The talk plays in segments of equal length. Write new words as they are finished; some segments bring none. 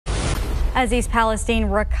As East Palestine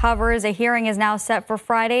recovers, a hearing is now set for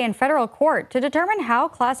Friday in federal court to determine how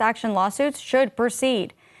class action lawsuits should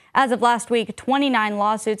proceed. As of last week, 29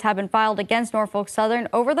 lawsuits have been filed against Norfolk Southern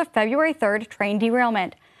over the February 3rd train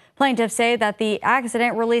derailment. Plaintiffs say that the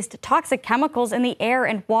accident released toxic chemicals in the air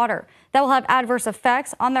and water that will have adverse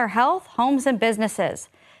effects on their health, homes, and businesses.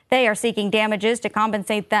 They are seeking damages to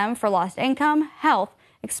compensate them for lost income, health,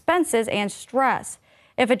 expenses, and stress.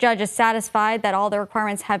 If a judge is satisfied that all the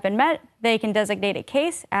requirements have been met, they can designate a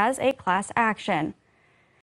case as a class action.